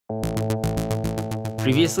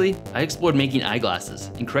Previously, I explored making eyeglasses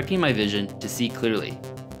and correcting my vision to see clearly.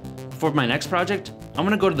 For my next project, I'm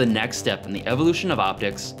going to go to the next step in the evolution of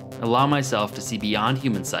optics and allow myself to see beyond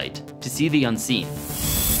human sight, to see the unseen,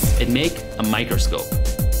 and make a microscope.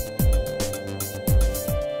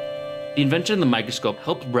 The invention of the microscope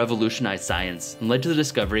helped revolutionize science and led to the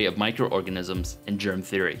discovery of microorganisms and germ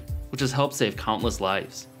theory, which has helped save countless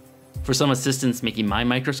lives. For some assistance making my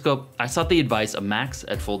microscope, I sought the advice of Max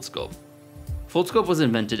at Foldscope. Foldscope was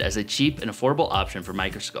invented as a cheap and affordable option for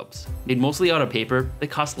microscopes. Made mostly out of paper, they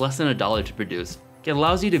cost less than $1 to produce, yet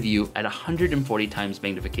allows you to view at 140 times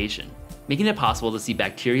magnification, making it possible to see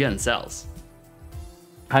bacteria and cells.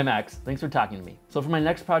 Hi Max, thanks for talking to me. So for my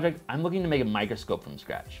next project, I'm looking to make a microscope from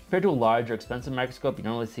scratch. Compared to a large or expensive microscope you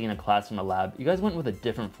normally see in a classroom or lab, you guys went with a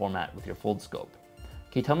different format with your Foldscope.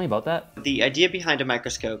 Can you tell me about that? The idea behind a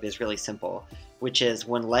microscope is really simple, which is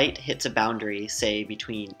when light hits a boundary, say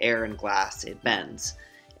between air and glass, it bends.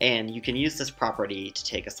 And you can use this property to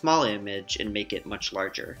take a small image and make it much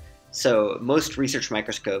larger. So most research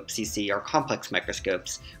microscopes you see are complex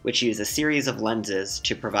microscopes, which use a series of lenses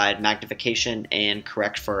to provide magnification and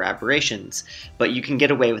correct for aberrations. But you can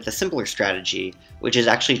get away with a simpler strategy, which is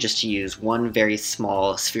actually just to use one very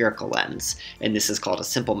small spherical lens, and this is called a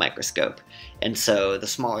simple microscope. And so the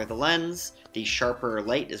smaller the lens, the sharper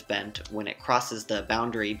light is bent when it crosses the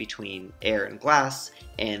boundary between air and glass,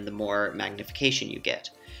 and the more magnification you get.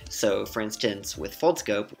 So for instance, with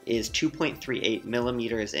Foldscope is 2.38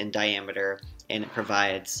 millimeters in diameter, and it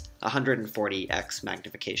provides 140x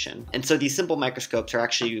magnification. And so these simple microscopes are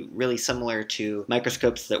actually really similar to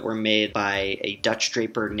microscopes that were made by a Dutch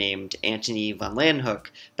draper named Antony van Leeuwenhoek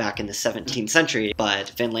back in the 17th century.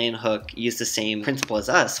 But van Leeuwenhoek used the same principle as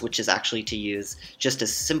us, which is actually to use just a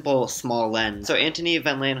simple small lens. So Antony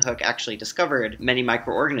van Leeuwenhoek actually discovered many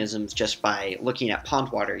microorganisms just by looking at pond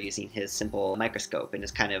water using his simple microscope, and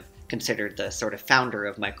is kind of considered the sort of founder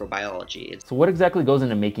of microbiology. So what exactly goes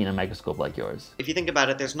into making a microscope like yours? If you think about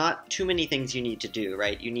it, there's not too many things you need to do,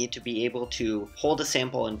 right? You need to be able to hold a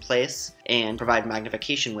sample in place and provide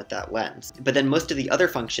magnification with that lens. But then most of the other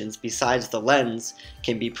functions besides the lens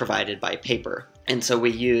can be provided by paper. And so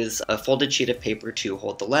we use a folded sheet of paper to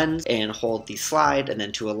hold the lens and hold the slide, and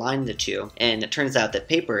then to align the two. And it turns out that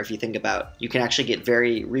paper, if you think about, you can actually get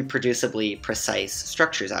very reproducibly precise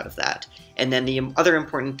structures out of that. And then the other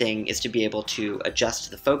important thing is to be able to adjust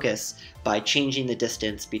the focus by changing the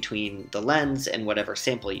distance between the lens and whatever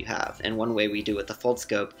sample you have. And one way we do with the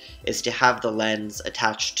Foldscope is to have the lens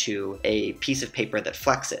attached to a piece of paper that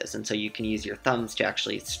flexes. And so you can use your thumbs to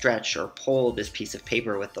actually stretch or pull this piece of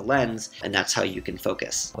paper with the lens, and that's how you can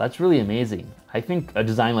focus. Well, that's really amazing. I think a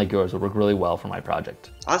design like yours will work really well for my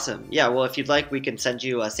project. Awesome. Yeah, well, if you'd like, we can send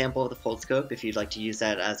you a sample of the Foldscope if you'd like to use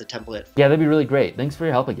that as a template. Yeah, that'd be really great. Thanks for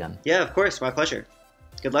your help again. Yeah, of course. My pleasure.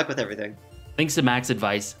 Good luck with everything. Thanks to Max's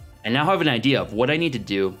advice, I now have an idea of what I need to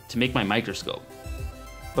do to make my microscope.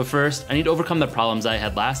 But first, I need to overcome the problems I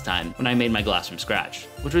had last time when I made my glass from scratch,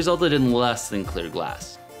 which resulted in less than clear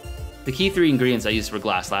glass. The key 3 ingredients I used for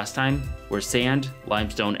glass last time were sand,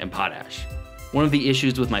 limestone, and potash. One of the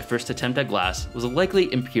issues with my first attempt at glass was the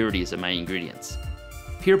likely impurities in my ingredients.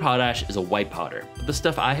 Pure potash is a white powder, but the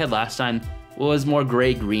stuff I had last time was more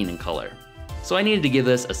gray-green in color. So I needed to give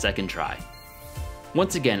this a second try.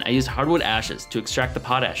 Once again, I used hardwood ashes to extract the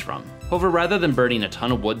potash from. However, rather than burning a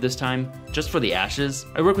ton of wood this time, just for the ashes,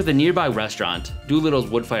 I worked with a nearby restaurant, Doolittle's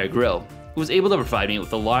Woodfire Grill, who was able to provide me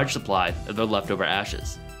with a large supply of their leftover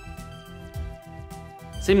ashes.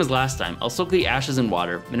 Same as last time, I'll soak the ashes in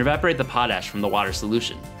water and evaporate the potash from the water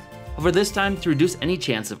solution. However, this time, to reduce any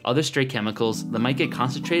chance of other stray chemicals that might get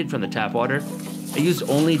concentrated from the tap water, I used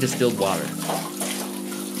only distilled water.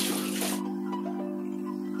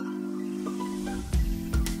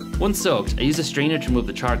 Once soaked, I used a strainer to remove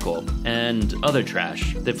the charcoal and other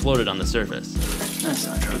trash that floated on the surface. That's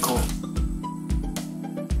not charcoal.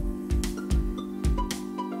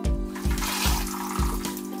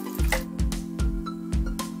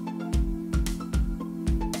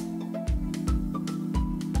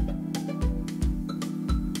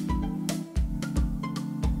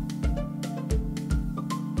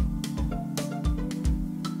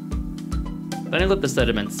 Then I let the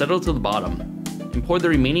sediment settle to the bottom and poured the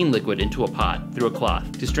remaining liquid into a pot through a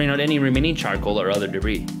cloth to strain out any remaining charcoal or other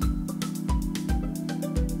debris.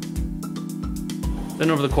 Then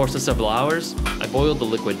over the course of several hours, I boiled the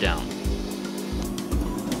liquid down.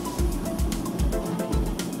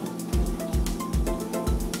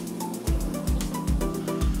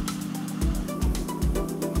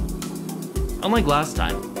 Unlike last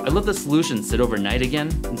time, I let the solution sit overnight again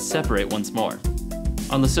and separate once more.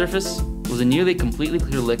 On the surface, was a nearly completely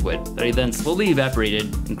clear liquid that I then slowly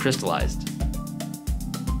evaporated and crystallized.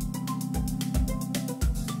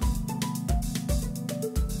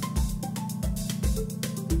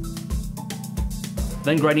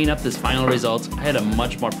 Then grinding up this final result, I had a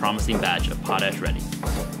much more promising batch of potash ready.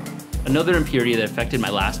 Another impurity that affected my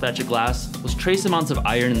last batch of glass was trace amounts of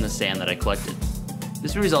iron in the sand that I collected.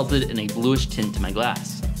 This resulted in a bluish tint to my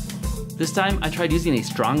glass. This time, I tried using a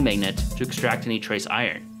strong magnet to extract any trace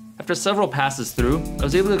iron. After several passes through, I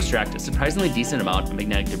was able to extract a surprisingly decent amount of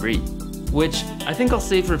magnetic debris, which I think I'll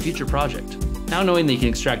save for a future project. Now knowing that you can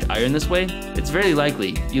extract iron this way, it's very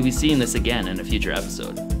likely you'll be seeing this again in a future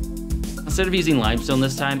episode. Instead of using limestone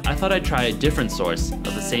this time, I thought I'd try a different source of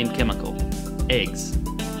the same chemical: eggs.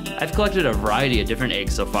 I've collected a variety of different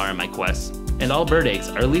eggs so far in my quest, and all bird eggs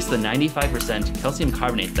are at least the 95% calcium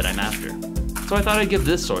carbonate that I'm after, so I thought I'd give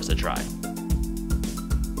this source a try.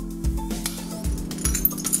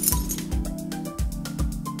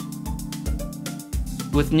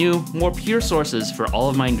 With new, more pure sources for all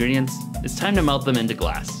of my ingredients, it's time to melt them into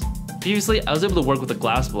glass. Previously, I was able to work with a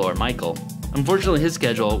glassblower, Michael. Unfortunately, his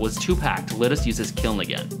schedule was too packed to let us use his kiln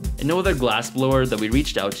again, and no other glassblower that we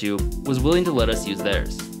reached out to was willing to let us use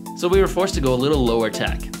theirs. So we were forced to go a little lower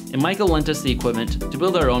tech, and Michael lent us the equipment to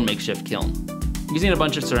build our own makeshift kiln. Using a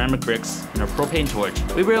bunch of ceramic bricks and a propane torch,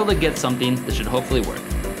 we were able to get something that should hopefully work.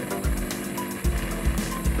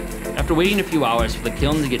 After waiting a few hours for the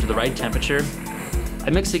kiln to get to the right temperature, I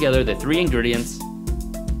mixed together the 3 ingredients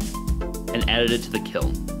and added it to the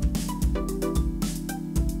kiln.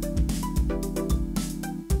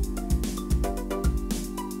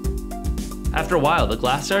 After a while, the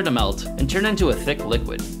glass started to melt and turn into a thick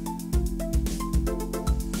liquid.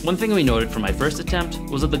 One thing we noted from my first attempt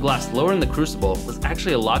was that the glass lower in the crucible was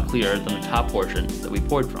actually a lot clearer than the top portion that we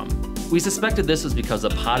poured from. We suspected this was because the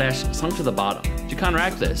potash sunk to the bottom. To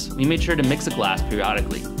counteract this, we made sure to mix the glass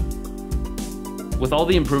periodically. With all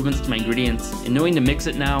the improvements to my ingredients and knowing to mix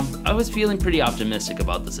it now, I was feeling pretty optimistic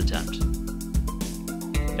about this attempt.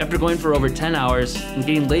 After going for over 10 hours and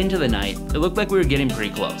getting late into the night, it looked like we were getting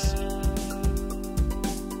pretty close.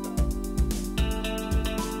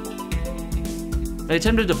 I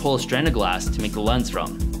attempted to pull a strand of glass to make the lens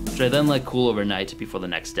from, which I then let cool overnight before the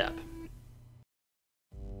next step.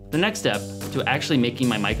 The next step to actually making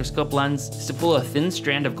my microscope lens is to pull a thin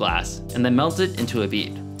strand of glass and then melt it into a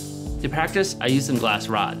bead. To practice, I used some glass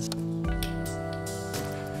rods.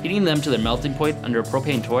 Heating them to their melting point under a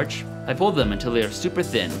propane torch, I pulled them until they were super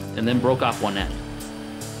thin and then broke off one end.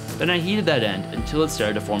 Then I heated that end until it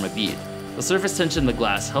started to form a bead. The surface tension of the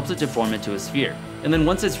glass helps it to form into a sphere, and then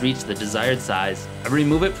once it's reached the desired size, I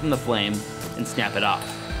remove it from the flame and snap it off.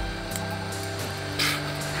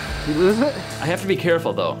 Did you lose it? I have to be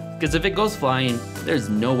careful though, because if it goes flying, there's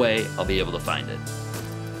no way I'll be able to find it.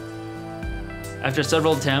 After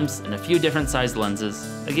several attempts and a few different sized lenses,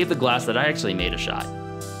 I gave the glass that I actually made a shot.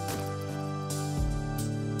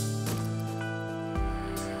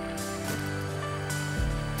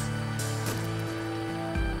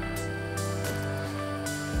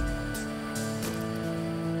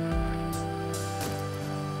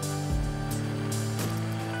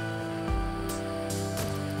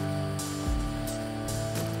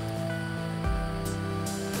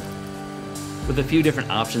 With a few different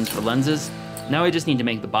options for lenses, now I just need to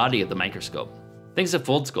make the body of the microscope. Thanks to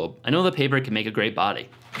Foldscope, I know the paper can make a great body,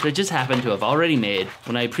 which I just happened to have already made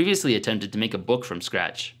when I previously attempted to make a book from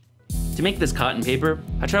scratch. To make this cotton paper,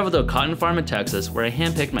 I traveled to a cotton farm in Texas where I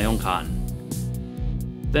handpicked my own cotton.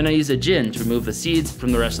 Then I used a gin to remove the seeds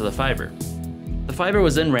from the rest of the fiber. The fiber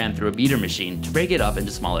was then ran through a beater machine to break it up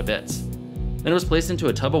into smaller bits. Then it was placed into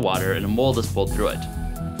a tub of water and a mold is pulled through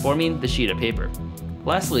it, forming the sheet of paper.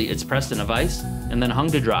 Lastly, it's pressed in a vise and then hung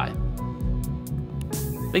to dry.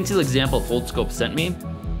 Thanks to the example Foldscope sent me,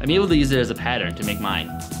 I'm able to use it as a pattern to make mine.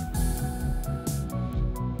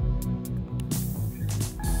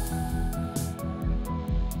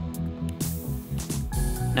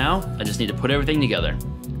 Now, I just need to put everything together.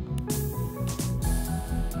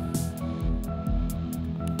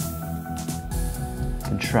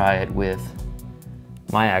 And try it with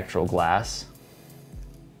my actual glass.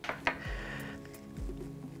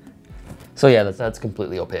 So yeah, that's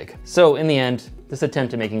completely opaque. So in the end, this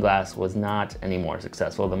attempt at making glass was not any more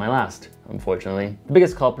successful than my last, unfortunately. The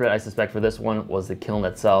biggest culprit I suspect for this one was the kiln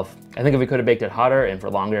itself. I think if we could have baked it hotter and for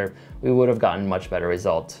longer, we would have gotten much better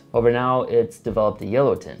result. However, now it's developed a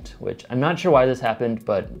yellow tint, which I'm not sure why this happened,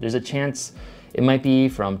 but there's a chance it might be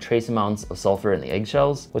from trace amounts of sulfur in the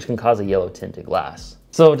eggshells, which can cause a yellow tint to glass.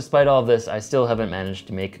 So despite all of this, I still haven't managed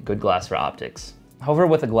to make good glass for optics. However,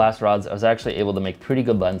 with the glass rods, I was actually able to make pretty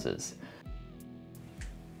good lenses.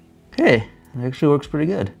 Okay, it actually works pretty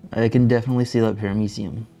good. I can definitely see that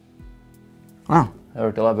paramecium. Wow, that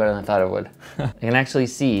worked a lot better than I thought it would. I can actually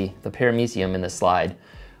see the paramecium in this slide,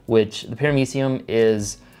 which the paramecium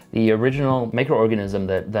is the original microorganism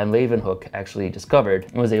that Van Leeuwenhoek actually discovered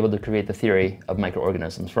and was able to create the theory of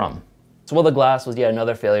microorganisms from. So while the glass was yet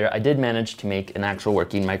another failure, I did manage to make an actual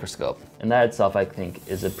working microscope. And that itself, I think,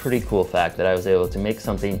 is a pretty cool fact that I was able to make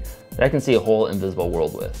something that I can see a whole invisible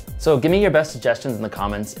world with. So give me your best suggestions in the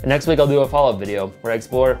comments. And next week I'll do a follow-up video where I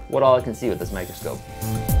explore what all I can see with this microscope.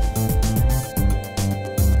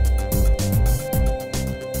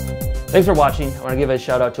 Thanks for watching. I want to give a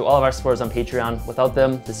shout out to all of our supporters on Patreon. Without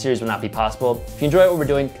them, this series would not be possible. If you enjoy what we're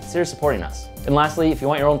doing, consider supporting us. And lastly, if you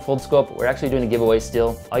want your own Foldscope, we're actually doing a giveaway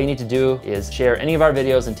still. All you need to do is share any of our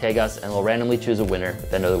videos and tag us, and we'll randomly choose a winner at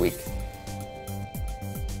the end of the week.